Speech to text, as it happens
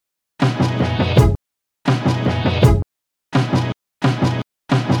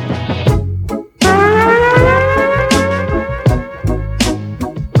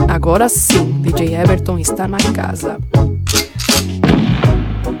Agora sim, DJ Everton está na casa.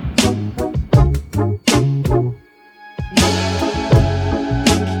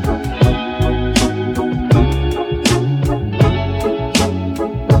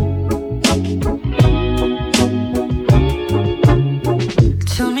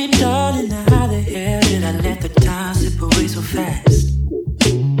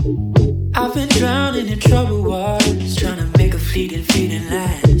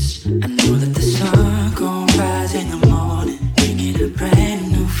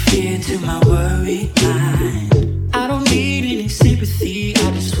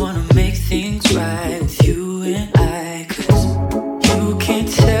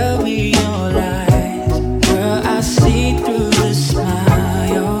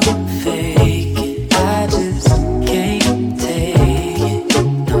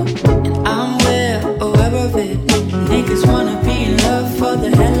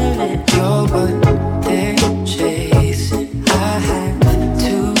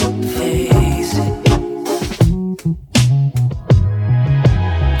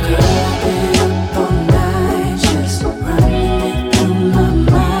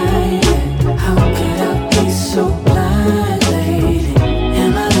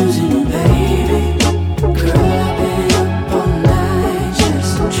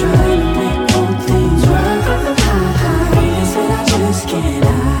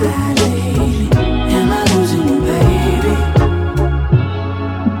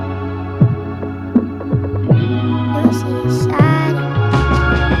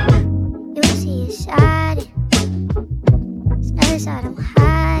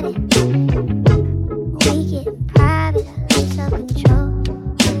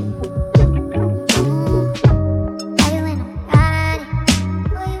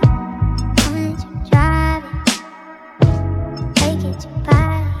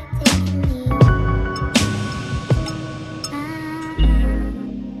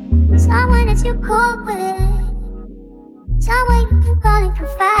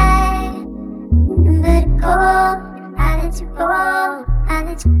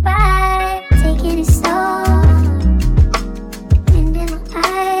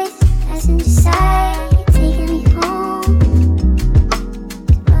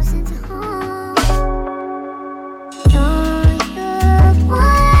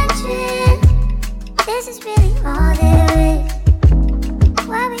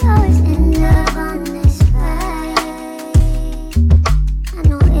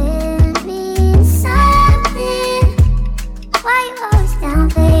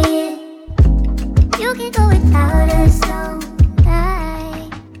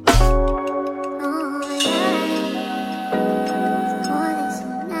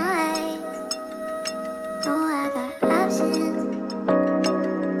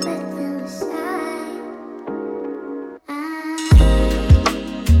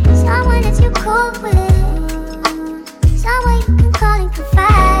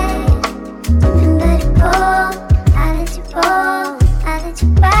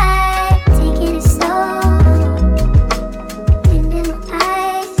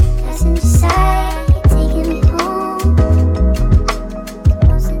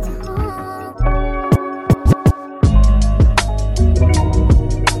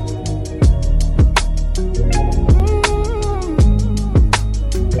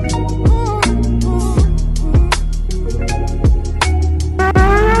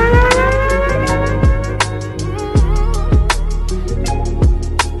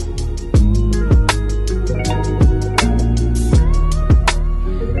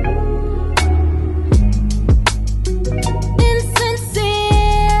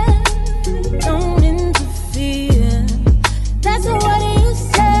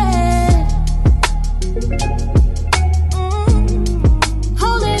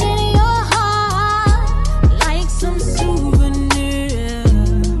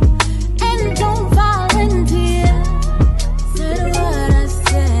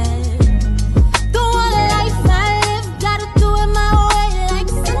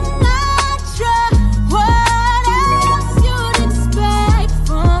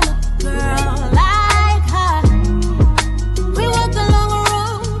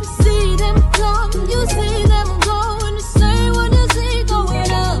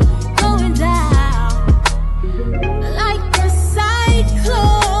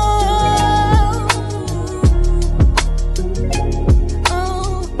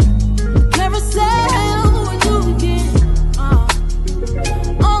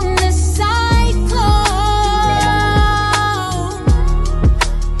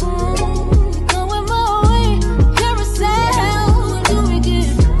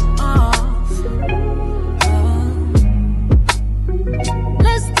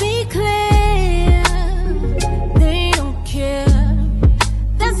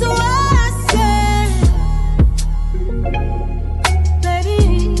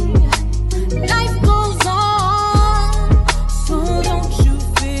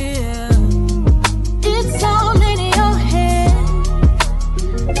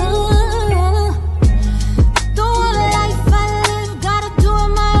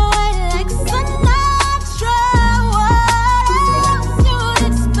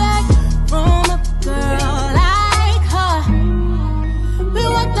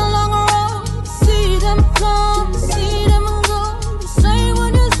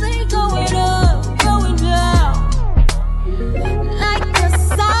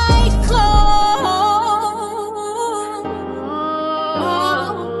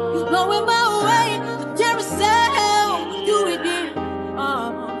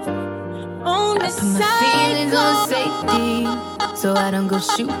 I don't go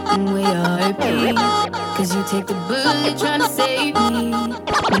shooting where your heart be. Cause you take the bullet trying to save me.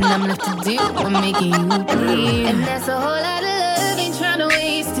 When I'm left to do, I'm making you bleed. And that's a whole lot of love, ain't trying to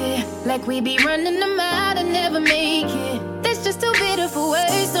waste it. Like we be running them out and never make it. That's just too bitter for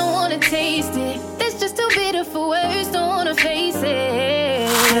words, don't wanna taste it. That's just too bitter for words, don't wanna face it.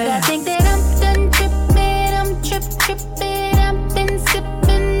 But I think that I'm done tripping, I'm tripping. I've been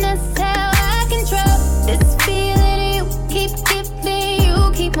sipping, that's how I control this feeling you keep giving.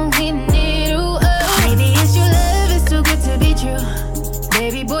 You keep on hitting it, ooh, oh. Maybe it's your love, it's too good to be true.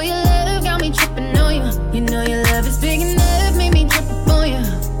 Baby boy, your love got me tripping on you. You know your love is big enough, made me trip on you.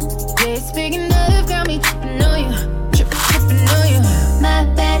 Yeah, it's big enough, got me tripping on you. Tripping on you. My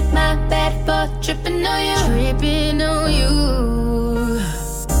bad for tripping on you. Tripping on you.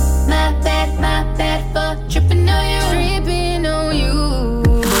 My bad for tripping on you. Tripping on you.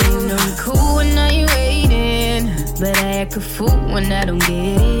 Boy, you know you cool when I ain't waiting, but I act a fool when I don't get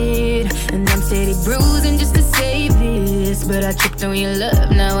it. And I'm steady bruising just to save this, but I tripped on your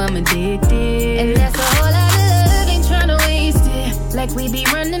love, now I'm addicted. And that's a whole lot of love, ain't tryna waste it. Like we be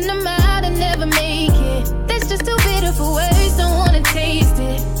running them out and never make it. That's just too bitter for words, don't wanna taste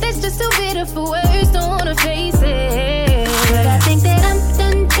it. That's just too bitter for words, don't wanna face it. But I think that I'm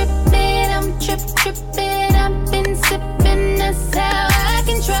done tripping, I'm tripping. I've been sipping, that's how I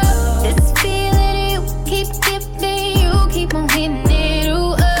control this feeling you keep giving. You keep on hitting it,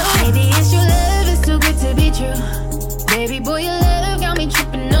 ooh, oh. Maybe it's your love, it's too good to be true. Baby boy, your love got me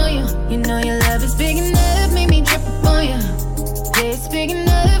tripping on you. You know your love is big enough, made me trip on you. Yeah, it's big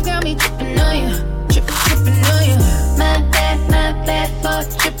enough, got me tripping on you. Tripping on you. My bad for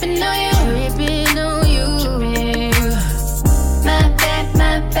tripping on you. Tripping on you. My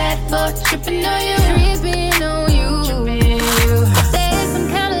bad for tripping on you. Tripping on you. There's some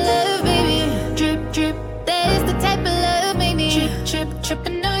kind of love, baby. Drip. There's the type of love, baby.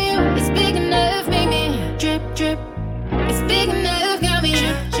 Tripping on you. It's big enough, baby. Drip. It's big enough, got me.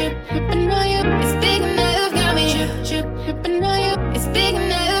 Tripping on you. It's big enough, got me. Tripping on you. It's big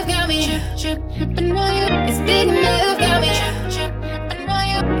enough, got me. Tripping on you. It's big enough, got me. Tripping on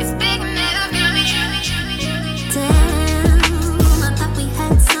you. It's big enough, got me. Damn, I thought we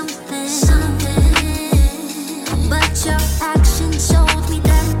had something, but your action showed me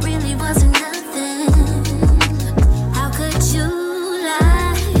that it really wasn't nothing. How could you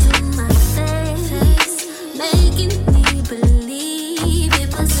lie?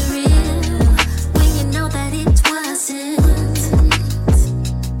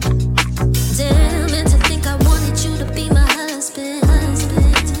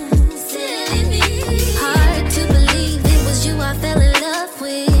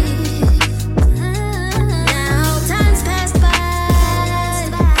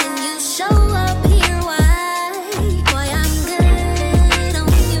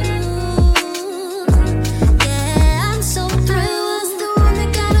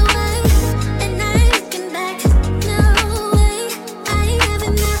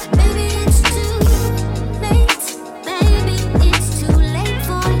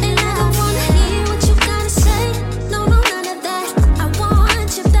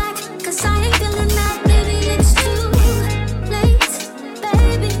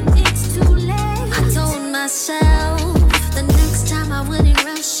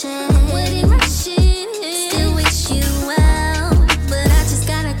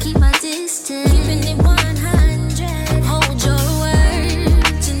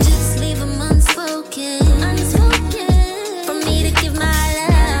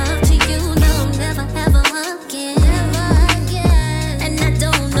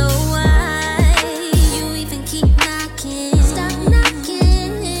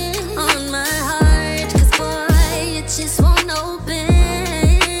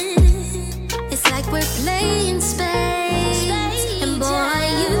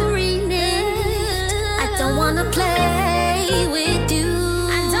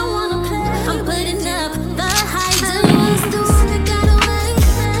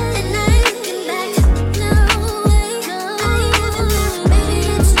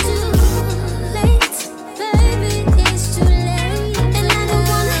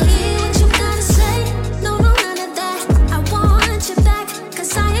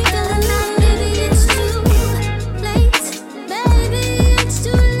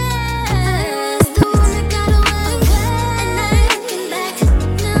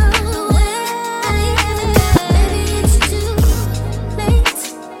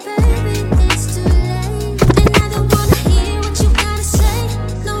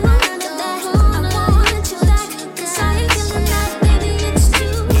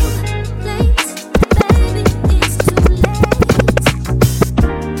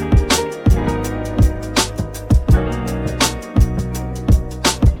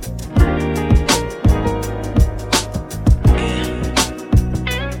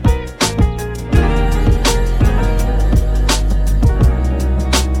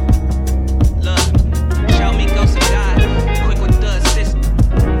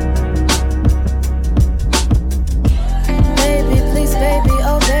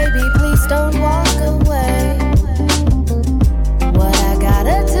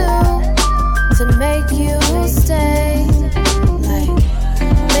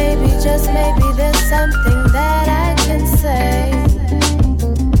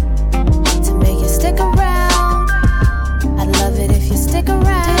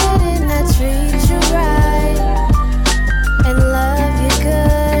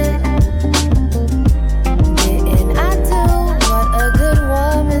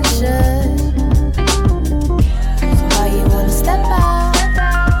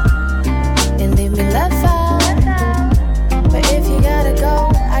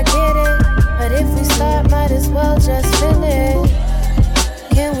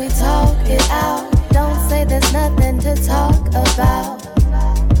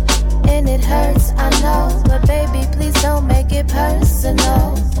 it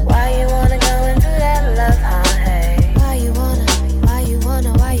personal. Why you wanna go and do that love, huh? Hey. Why you wanna go?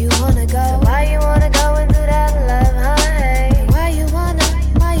 So why you wanna go and do that love, huh? Hey. Why you wanna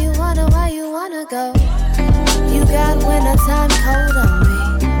go? You got wintertime cold on me.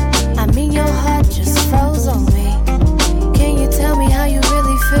 I mean your heart just froze on me. Can you tell me how you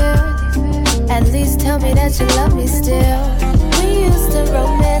really feel? At least tell me that you love me still. We used to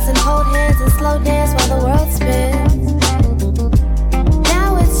romance and hold hands and slow dance while the world spins.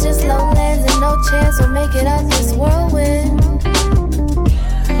 Now it's just lowlands and no chance we'll make it up this whirlwind.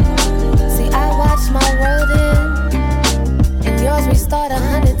 See, I watched my world end, and yours restart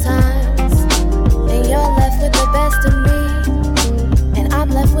 100 times. And you're left with the best of me, and I'm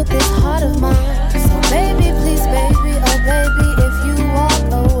left with this heart of mine. So baby, please baby, oh baby, if you walk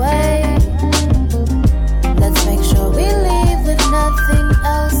away, let's make sure we leave with nothing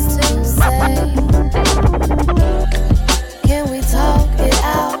else to say. Can we talk it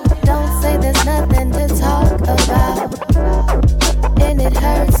out? Don't say there's nothing to talk about. And it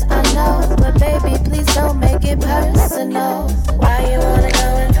hurts, I know, but baby, please don't make it personal. Why you wanna go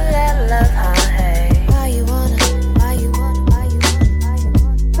and do that love, huh? Hey. Why you wanna?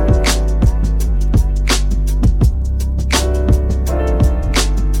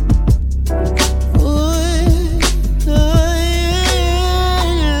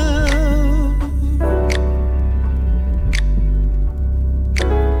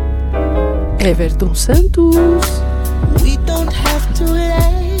 Everton Santos. We don't have to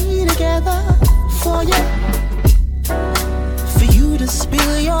lay together for you. For you to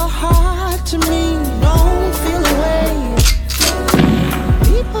spill your heart to me, don't feel away.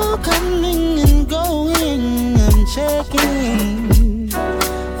 People coming and going, I'm checking.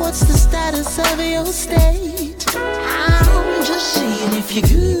 What's the status of your state? I'm just seeing if you're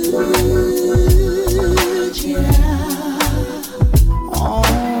good, yeah.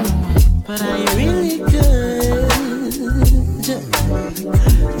 But are you really good?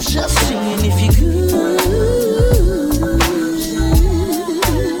 Just seeing if you're good.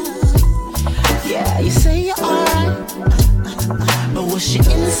 Yeah, you say you're alright, but what's your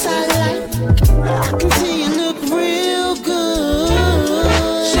inside like? I can see you look real good. You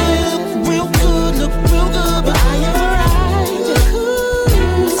look real good, but are you alright?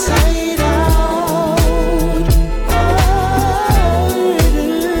 Inside out.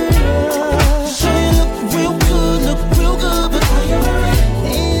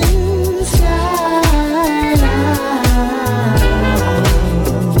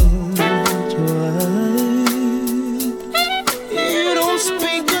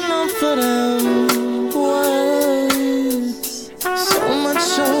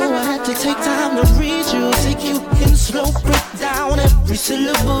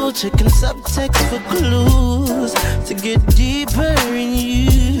 Syllable, checking subtext for clues to get deeper in you.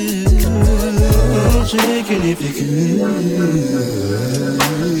 Checking if you could,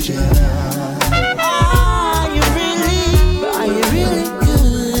 yeah. Are you really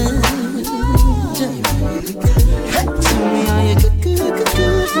good? Tell me, are you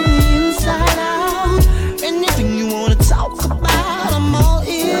good from the inside out? Anything you wanna talk about, I'm all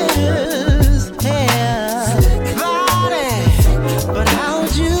ears. Yeah. But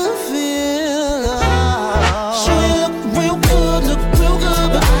how'd you feel? She look real good,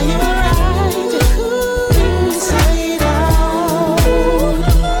 but are you alright? Inside out.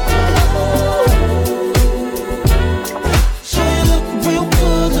 She look real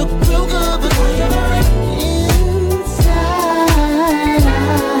good, but are you alright? Inside out.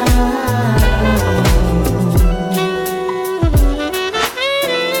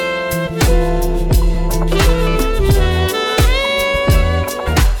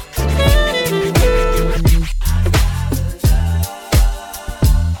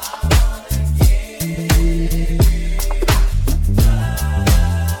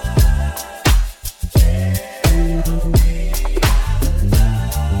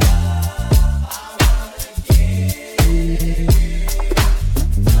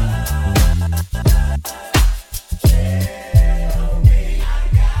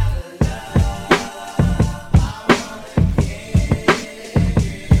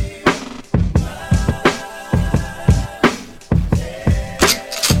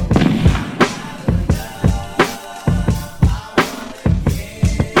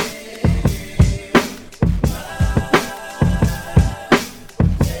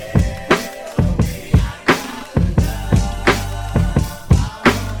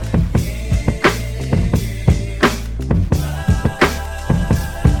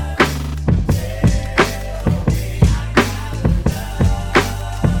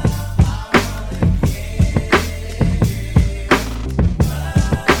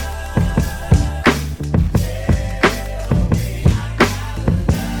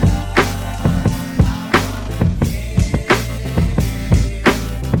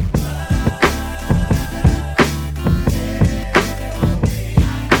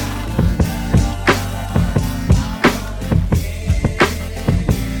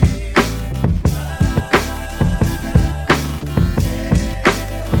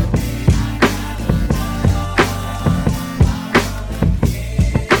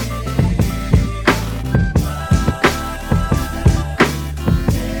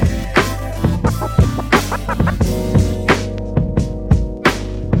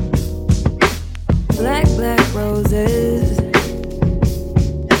 roses.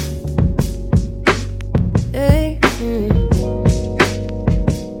 Hey.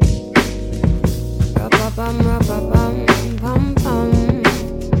 Ra-pa-pam, ra-pa-pam, pam-pam.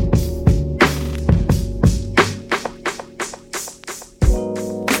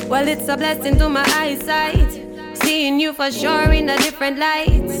 Well, it's a blessing to my eyesight, seeing you for sure in a different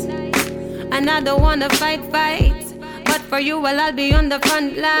light. And I don't wanna fight, but for you, well, I'll be on the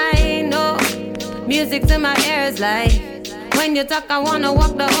front line. No, music to my ears like when you talk, I wanna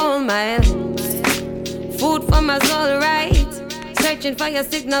walk the whole mile. Food for my soul, right? Searching for your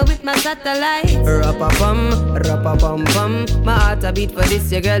signal with my satellite. Ra-pa-pum, my heart a beat for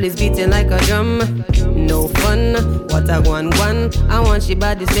this, your girl is beating like a drum. No fun, what a guan. I want she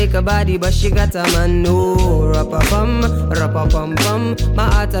body, take a body, but she got a man. No, ra-pa-pum, my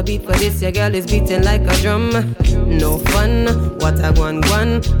heart a beat for this, your girl is beating like a drum. No fun, what a guan.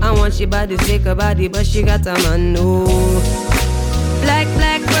 I want she body, take a body, but she got a man. No, black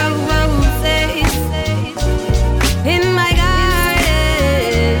roses in my garden.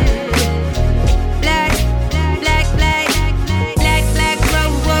 Black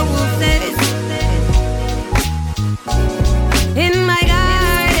roses in my garden.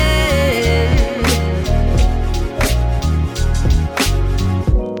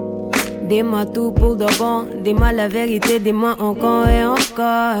 Dis-moi tout pour de bon, dis-moi la vérité, dis-moi encore et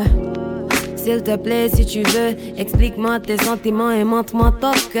encore. S'il te plaît, si tu veux, explique-moi tes sentiments et montre-moi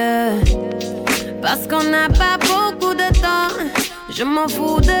ton cœur. Parce qu'on n'a pas beaucoup de temps, je m'en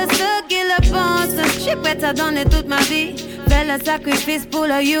fous de ce qu'ils pensent. Je suis prête à donner toute ma vie, fais le sacrifice pour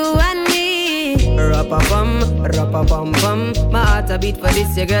le you and me. Ra-pa-pum, my heart a beat for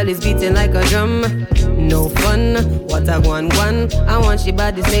this, your girl is beating like a drum. No fun, what a guan. I want she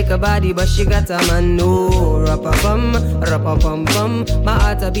body, take a body, but she got a man. No, ra-pa-pum, my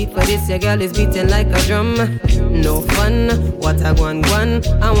heart a beat for this, your girl is beating like a drum. No fun, what a guan.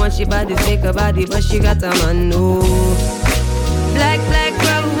 I want she body, take a body, but she got a man. No, black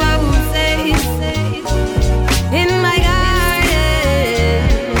roses in my garden.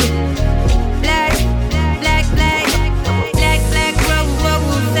 Black roses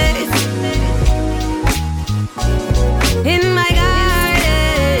in my garden.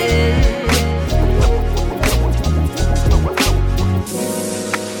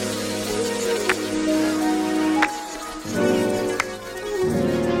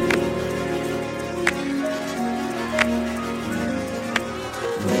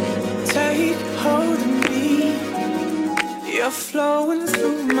 Take hold of me. You're flowing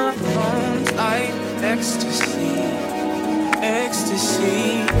through my bones like ecstasy.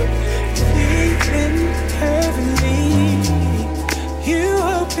 Deep and heavenly. You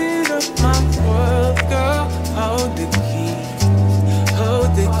open up my world, girl. Hold the key.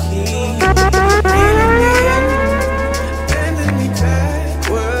 Reeling me in, bending me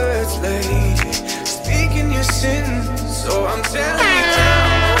backwards, lady. Speaking your sins, so I'm telling you now.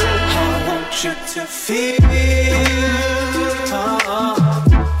 I want you to feel.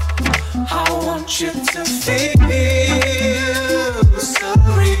 I want you to feel so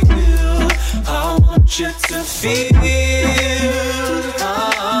real. I want you to feel.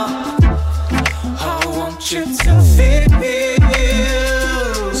 I want you to feel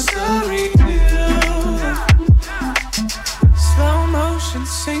so real. Slow motion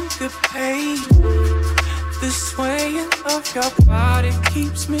syncopate. The swaying of your body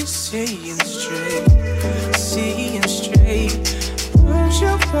keeps me seeing straight. Don't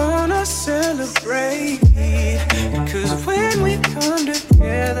you wanna celebrate? Cause when we come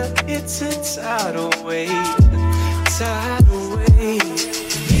together, it's a tidal wave.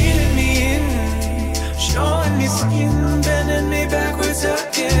 Healing me in, showing me skin, bending me backwards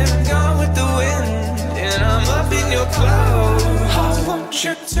again. Gone with the wind, and I'm up in your clouds. I want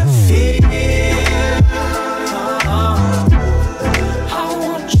you to feel. I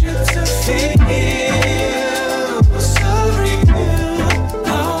want you to feel so real. I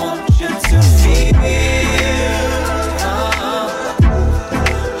want you to feel.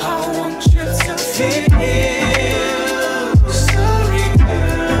 I want you to feel so real.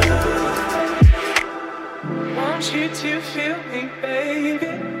 Want you to feel me, baby.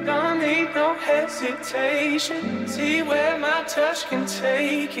 Don't need no hesitation. See where my touch can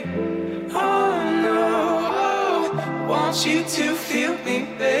take you. Oh no. Want you to feel me,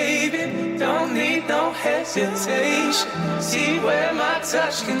 baby. Don't need no hesitation. See where my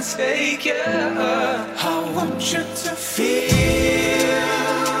touch can take you. I want you to feel.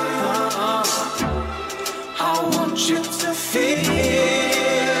 I want you to feel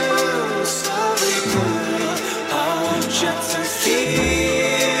so real. I want you to feel.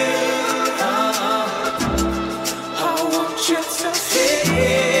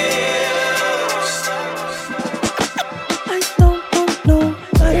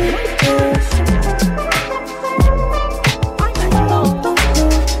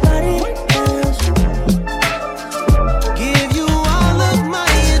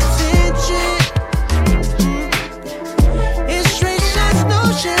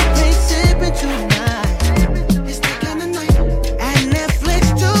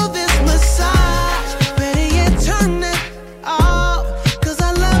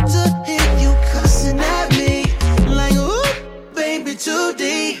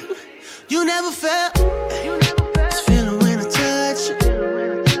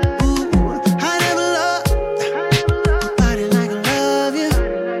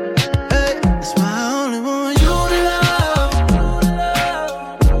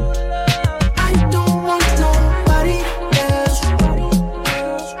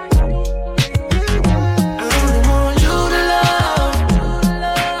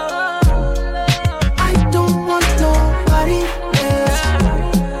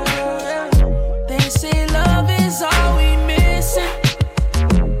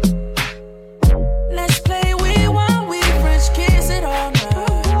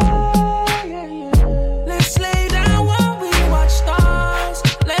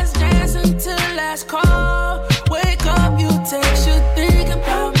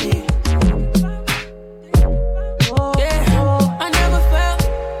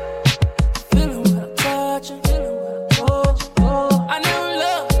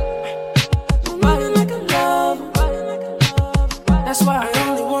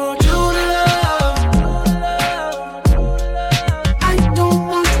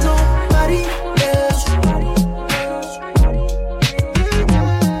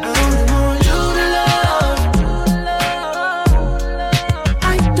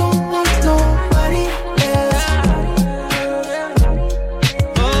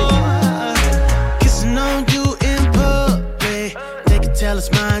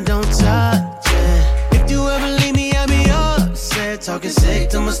 Sick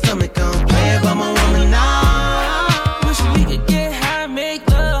to my stomach, I'm playing by my woman now. Wish we could get high, make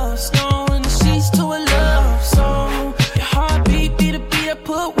love, snow in the sheets to a love song. Your heartbeat be the beat I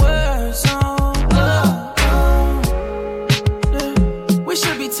put words on. Yeah. We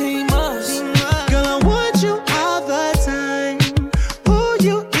should be team us. Girl, I want you all the time. Who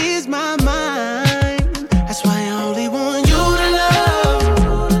you is my mind. That's why I only want you to love.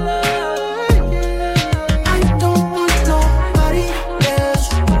 I don't want nobody else.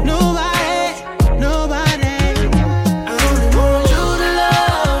 Nobody. I only want you to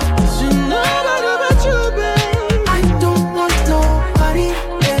love. So nobody but you, babe. I don't want nobody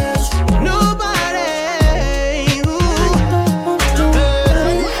else. Nobody. Ooh.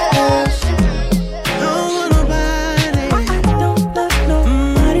 Don't want nobody.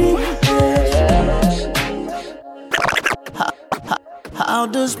 How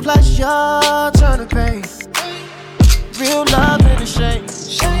does pleasure turn to pain? Real love in the shade.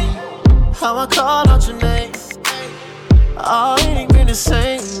 How I call out your name. Oh, it ain't been the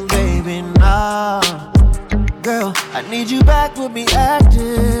same, baby, nah. Girl, I need you back with me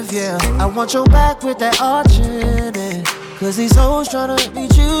active, yeah. I want your back with that arching it. Cause these hoes tryna be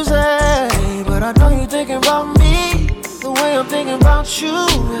choosy. But I know you thinking about me the way I'm thinking about you.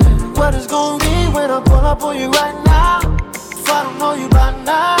 And what it's gonna be when I pull up on you right now. If I don't know you by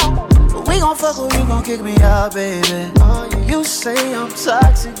now, but we gon' fuck or you gon' kick me out, baby. You say I'm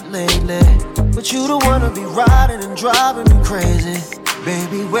toxic lately, but you the one to be riding and driving me crazy.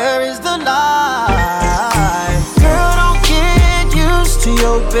 Baby, where is the lie? Girl, don't get used to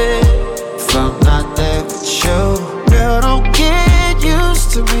your bed if I'm not there with you. Girl, don't get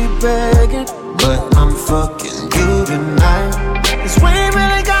used to me begging, but I'm fucking you tonight. Cause we ain't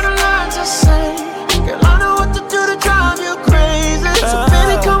really got a lot to say. Girl, I know what to do to drive you crazy. So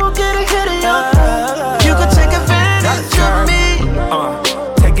baby, come on, get a hit of your head. You can take advantage of me.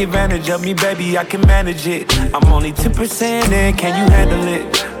 Take advantage of me, baby, I can manage it. I'm only 10% in, can you handle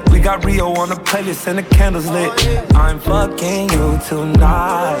it? We got Rio on the playlist and the candles lit. I'm fucking you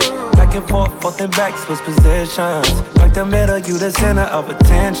tonight. Back and forth and back, switch positions. Like the middle, you the center of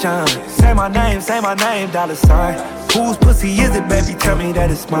attention. Say my name, dollar sign. Whose pussy is it, baby? Tell me that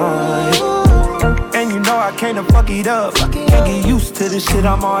it's mine. And you know I came to fuck it up. Can't get used to this shit,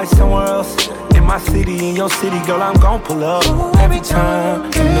 I'm always somewhere else. In my city, in your city, girl, I'm gon' pull up. Every time,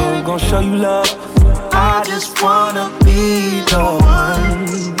 you know I'm gon' show you love. I just wanna be the one.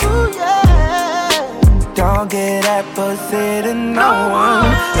 Don't get that pussy to no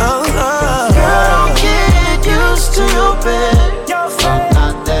one. Girl, don't get used to your bed if I'm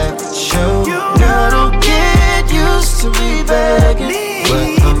not there with you. Girl, don't get used to me begging, but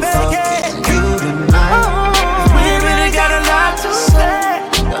I'm fucking you tonight. We really got a lot to say.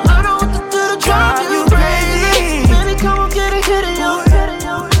 Girl, I know what to do to drive you crazy. Baby, come on, get a hit of your head.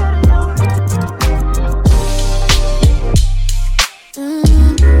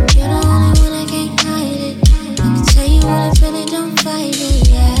 You're the only one I can't hide it. I can tell you what I feel, don't fight it,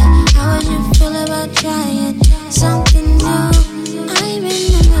 yeah. How would you feel about trying something new?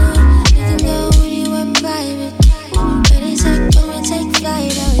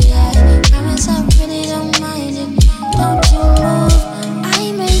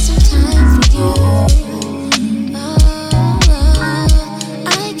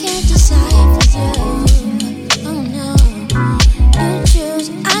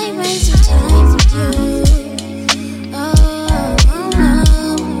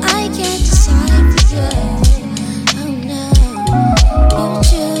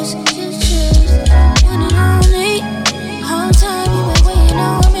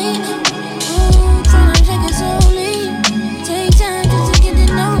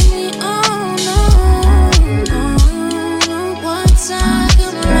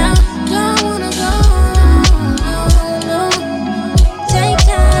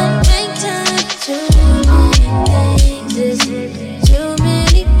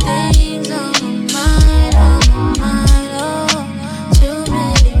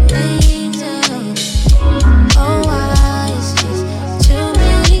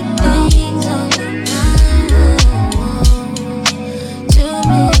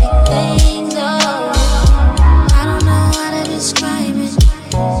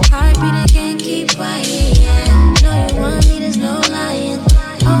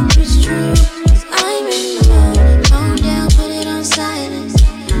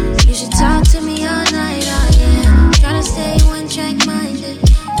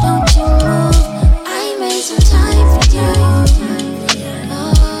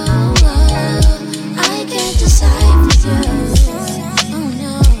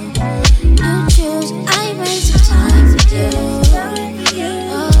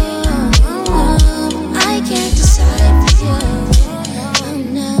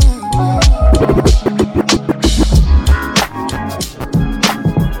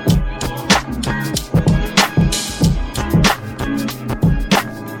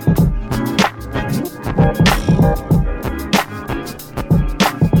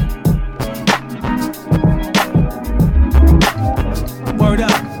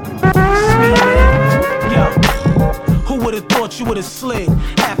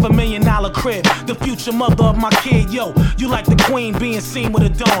 $500,000 crib, the future mother of my kid. Yo, you like the queen being seen with a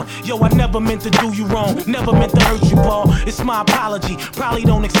dawn. Yo, I never meant to do you wrong, never meant to hurt you, Paul. It's my apology, probably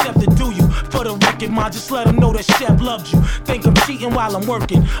don't accept it, do you? For the record, ma, just let him know that Chef loved you. Think I'm cheating while I'm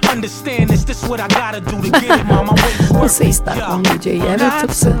working. Understand this is what I gotta do to get it, ma. My way is working. Você está com DJ Everton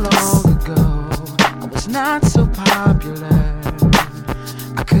Santos. I was not so popular.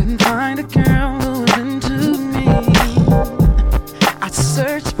 I couldn't find a girl who was into me. I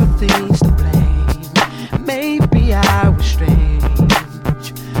searched for things to blame. Maybe I was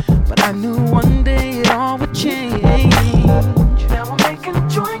strange, but I knew one day it all would change. Now I'm making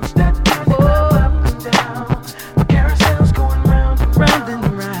joints that turn the club up and down. The carousel's going round and round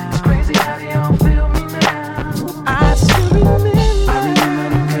and round. It's crazy how they all feel me now. I still remember. I remember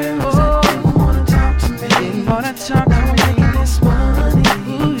the girls that didn't wanna talk to me. Didn't wanna talk to me. Now we're making this money.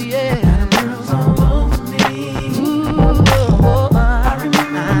 Ooh yeah. And the girls all over me. Ooh, I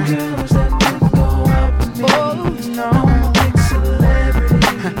remember the girls that didn't go out with me. Oh no. Now I'm a big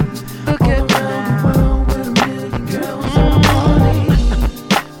celebrity. Look at me now. With a million girls on money.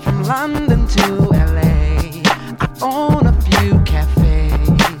 From London to LA, I own a few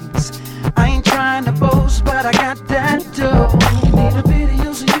cafes. I ain't trying to boast, but I got that dough. You need a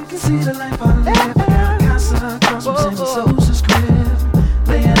video so you can see the life I live. I got casa across from San Sosa's crib,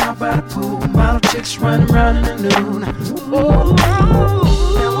 laying out by the pool, model chicks running around in the noon. Oh,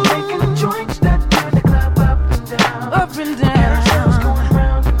 now we're making joints that turn the club up and down. Up and down. Carousels going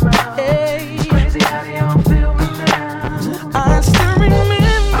round and round. Hey. It's crazy how they all feel me now. I still remember.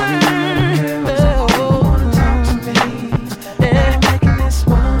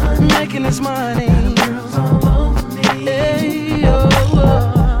 Making this money, and the girls all over me. Hey, oh,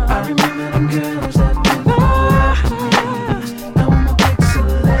 oh. I remember them girls that didn't go out with me. Now I'm a big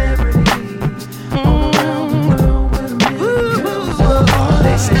celebrity. Around the world with a million girls all over me.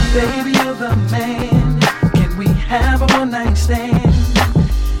 They say, baby, you're the man. Can we have a one-night stand?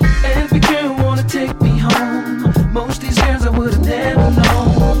 Every girl wanna take me home. Most these girls I would've never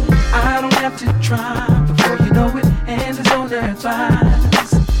known. I don't have to try. Before you know it, hands is on their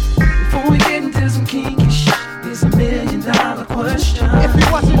thighs. Before we get into some kinky shit, it's $1 million question. If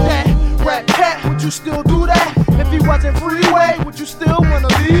he wasn't that rat cat, would you still do that? If he wasn't freeway, would you still wanna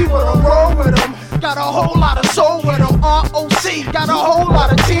leave with him, roll with him? Got a whole lot of soul with him, ROC. Got a whole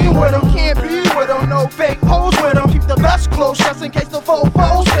lot of team with him, can't be with him, no fake hoes with him. Keep the best close just in case the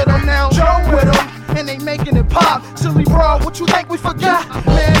fofos hit him. Now Joe with him, and they making it pop. Silly bro, what you think we forgot?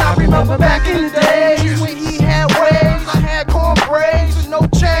 Man, I remember back in the days when he had waves, I had corn braids and no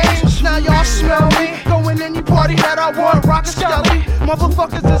change. Now y'all smell me, going any party that I want, rock a skelly.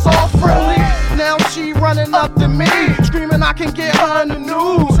 Motherfuckers is all friendly. Now she running up to me, screaming I can get her in the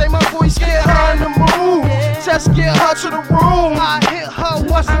news. Say my voice get her in the mood, just get her to the room. I hit her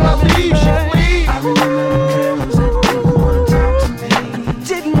once and